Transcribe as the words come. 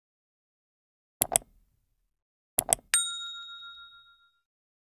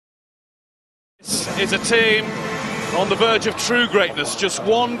is a team on the verge of true greatness, just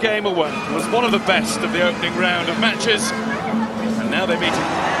one game away. It was one of the best of the opening round of matches, and now they meet.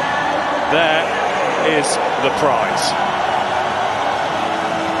 There is the prize.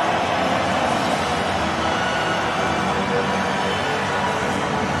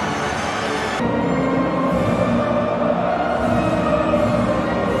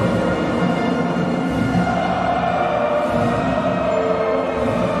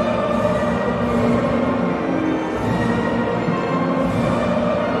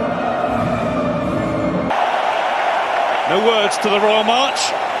 No words to the Royal March.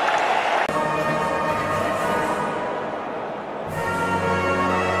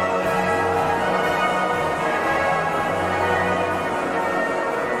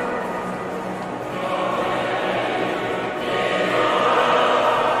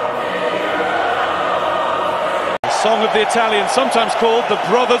 The song of the Italians, sometimes called the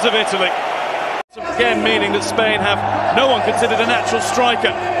Brothers of Italy. Again, meaning that Spain have no one considered a natural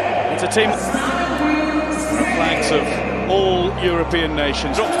striker. It's a team flags of all European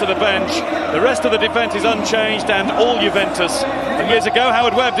nations. Drops to the bench. The rest of the defence is unchanged, and all Juventus. And years ago,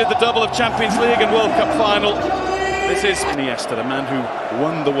 Howard Webb did the double of Champions League and World Cup final. This is Iniesta, the man who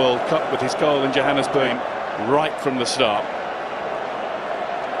won the World Cup with his goal in Johannesburg right from the start.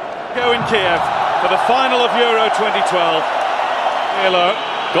 Go in Kiev for the final of Euro 2012. Pirlo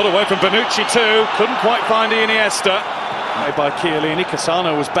got away from Bonucci too. Couldn't quite find Iniesta. Made by Chiellini.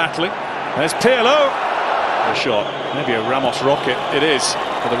 Cassano was battling. There's Pirlo. A shot, maybe a Ramos rocket. It is,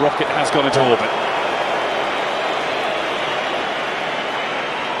 but the rocket has gone into orbit.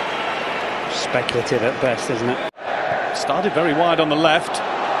 Speculative at best, isn't it? Started very wide on the left.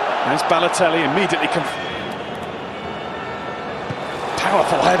 There's Balotelli immediately.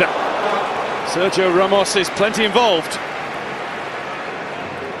 Powerful header. Sergio Ramos is plenty involved.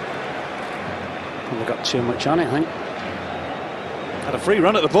 Probably got too much on it, I think. Had a free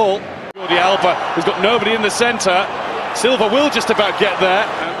run at the ball. Jordi Alba has got nobody in the centre. Silva will just about get there.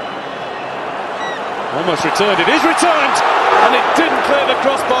 Almost returned. It is returned, and it didn't clear the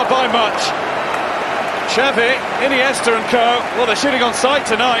crossbar by much. Xavi, Iniesta and co. Well, they're shooting on sight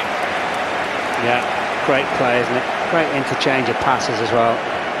tonight. Yeah, great play, isn't it? Great interchange of passes as well.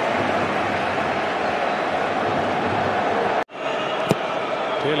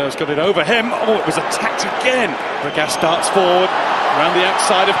 Pirlo's got it over him. Oh, it was attacked again. Regas starts forward. Around the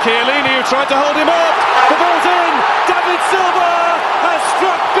outside of Chiellini, who tried to hold him up. The ball's in. David Silva has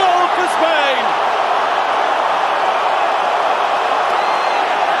struck goal for Spain.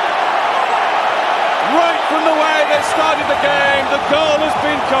 Right from the way they started the game, the goal has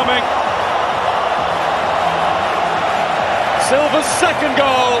been coming. Silva's second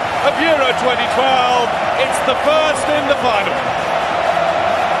goal of Euro 2012. It's the first in the final.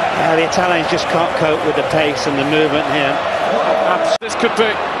 Yeah, the Italians just can't cope with the pace and the movement here. This could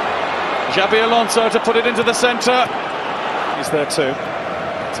be Xabi Alonso to put it into the centre. He's there too.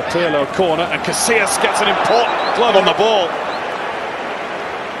 It's a Pirlo corner, and Casillas gets an important glove on the ball.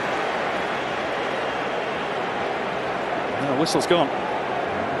 No, whistle's gone.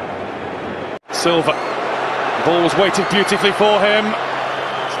 Silva. The ball was waiting beautifully for him.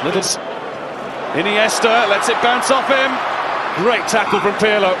 Little Iniesta lets it bounce off him. Great tackle from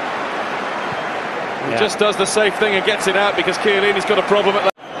Pirlo. He just does the safe thing and gets it out because Chiellini's got a problem at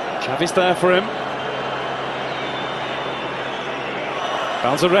that. Xavi's there for him.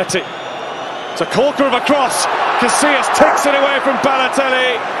 Balzaretti. It's a corker of a cross. Casillas takes it away from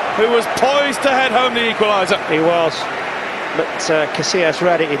Balotelli, who was poised to head home the equaliser. He was, but Casillas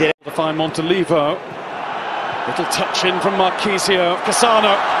read it, he did it. To find Montolivo. Little touch in from Marchisio.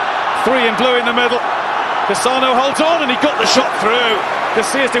 Cassano. 3 in blue in the middle. Cassano holds on and he got the shot through.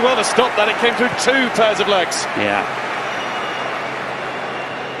 Casillas did well to stop that. It came through 2 pairs of legs. Yeah.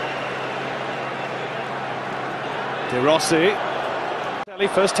 De Rossi.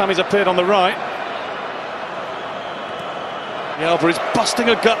 First time he's appeared on the right. Alba is busting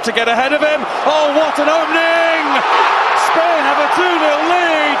a gut to get ahead of him. Oh, what an opening! Spain have a 2-0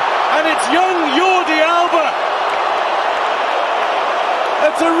 lead, and it's young Jordi Alba.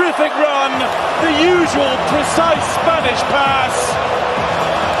 A terrific run, the usual precise Spanish pass.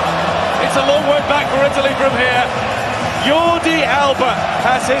 It's a long way back for Italy from here. Jordi Alba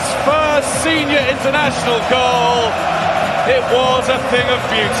has his first senior international goal. It was a thing of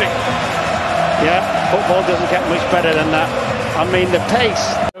beauty. Yeah, football doesn't get much better than that. I mean, the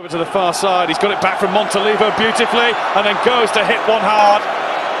pace. Over to the far side, he's got it back from Montolivo beautifully, and then goes to hit one hard.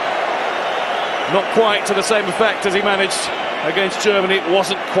 Not quite to the same effect as he managed against Germany. It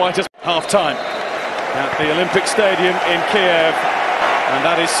wasn't quite as half-time at the Olympic Stadium in Kiev. And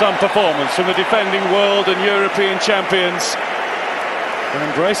that is some performance from the defending world and European champions. They're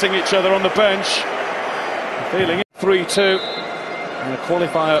embracing each other on the bench. Feeling it. 3-2 in a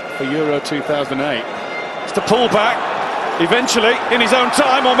qualifier for Euro 2008. It's to pull back, eventually, in his own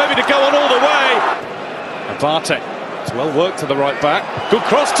time, or maybe to go on all the way. Abate, it's well worked to the right back. Good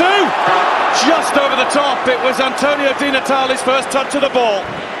cross too! Just over the top. It was Antonio Di Natale's first touch of the ball.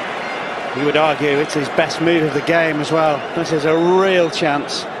 You would argue it's his best move of the game as well. This is a real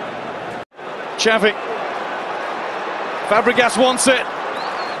chance. Xavi. Fabregas wants it.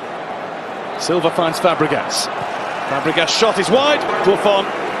 Silva finds Fabregas. Fabregas' shot is wide. Buffon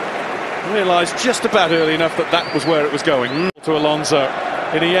realised just about early enough that that was where it was going. To Alonso.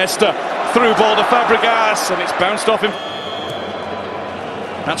 Iniesta. Through ball to Fabregas, and it's bounced off him.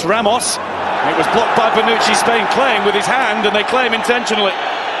 That's Ramos. It was blocked by Bonucci. Spain claim with his hand, and they claim intentionally.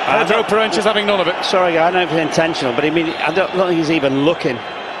 Pedro Perencha's having none of it. Sorry, I know it was intentional, but I don't think he's even looking.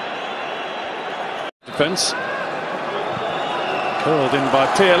 Defence. Curled in by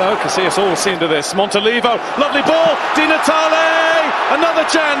Pirlo. Casillas all seen to this. Montalivo, lovely ball. Di Natale, another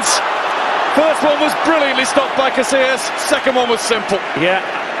chance. First one was brilliantly stopped by Casillas. Second one was simple. Yeah,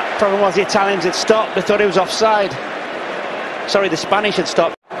 problem was the Italians had stopped. They thought he was offside. Sorry, the Spanish had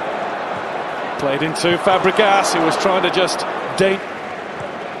stopped. Played into Fabregas, who was trying to just date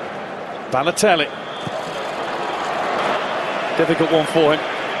Balotelli. Difficult one for him.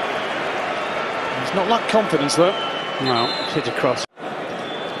 He's not lacked confidence though. No, hit across.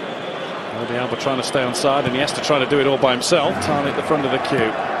 Jordi Alba trying to stay on side, and Iniesta trying to do it all by himself. Tani at the front of the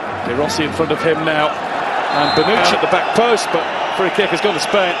queue. De Rossi in front of him now. And Bonucci at the back post, but free kick has gone to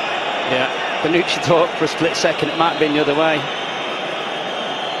Spain. Yeah, Bonucci thought for a split second it might have been the other way.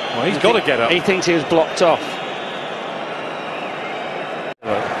 Well, he's got to get up. He thinks he was blocked off.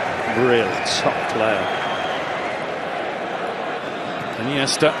 Real top player.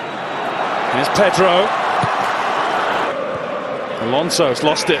 Iniesta. Here's Pedro. Alonso's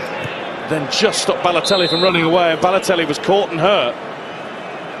lost it. Then just stopped Balotelli from running away, and Balotelli was caught and hurt.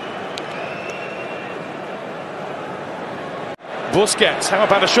 Busquets, how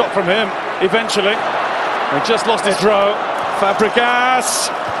about a shot from him? Eventually. He just lost his throw. Fabregas.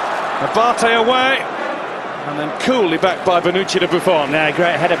 Abate away. And then coolly back by Bonucci to Buffon. Yeah,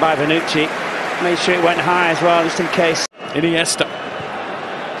 great header by Bonucci. Made sure it went high as well, just in case. Iniesta.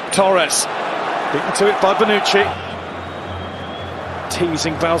 Torres. Beaten to it by Bonucci.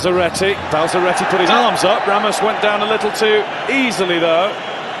 Teasing Balzaretti. Balzaretti put his arms up. Ramos went down a little too easily though.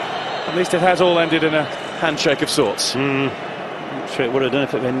 At least it has all ended in a handshake of sorts. I'm sure it would have done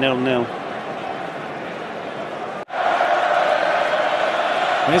if it had been 0-0.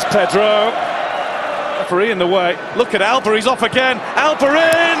 Here's Pedro. Referee in the way. Look at Alba, he's off again. Alba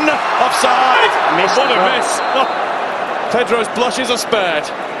in! Offside! Missed what a it. miss! Oh. Pedro's blushes are spared.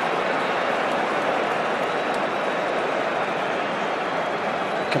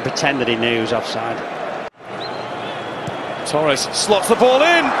 Can pretend that he knew he was offside. Torres slots the ball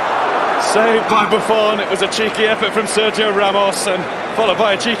in. Saved by Buffon. It was a cheeky effort from Sergio Ramos, and followed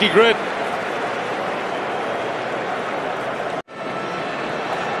by a cheeky grin.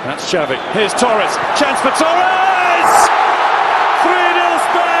 That's Xavi. Here's Torres. Chance for Torres! 3-0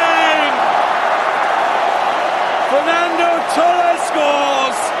 Spain! Fernando Torres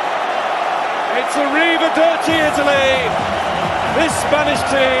scores! It's arrivederci Italy! This Spanish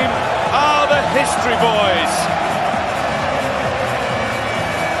team are the history boys.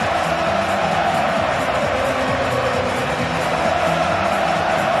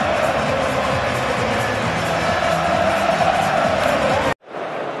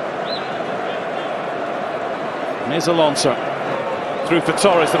 Here's Alonso. Through for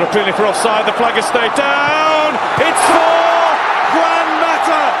Torres. They're appealing for offside. The flag has stayed down. It's 4! Juan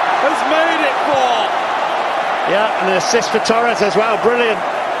Mata has made it 4. Yeah, and an assist for Torres as well. Brilliant.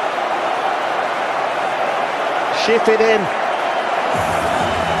 Ship it in.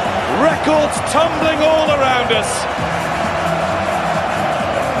 Records tumbling all around us.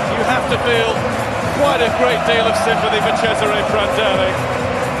 You have to feel quite a great deal of sympathy for Cesare Prandelli.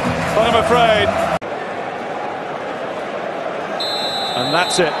 But I'm afraid... And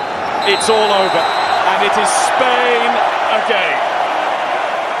that's it. It's all over. And it is Spain again.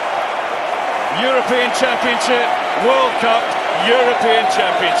 European Championship, World Cup, European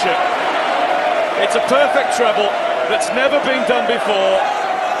Championship. It's a perfect treble that's never been done before,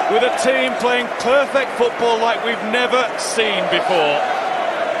 with a team playing perfect football like we've never seen before.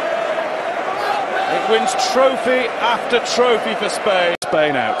 It wins trophy after trophy for Spain.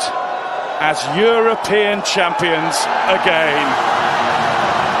 Spain out as European champions again.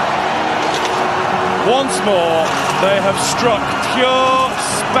 Once more, they have struck pure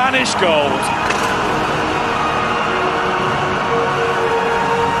Spanish goals.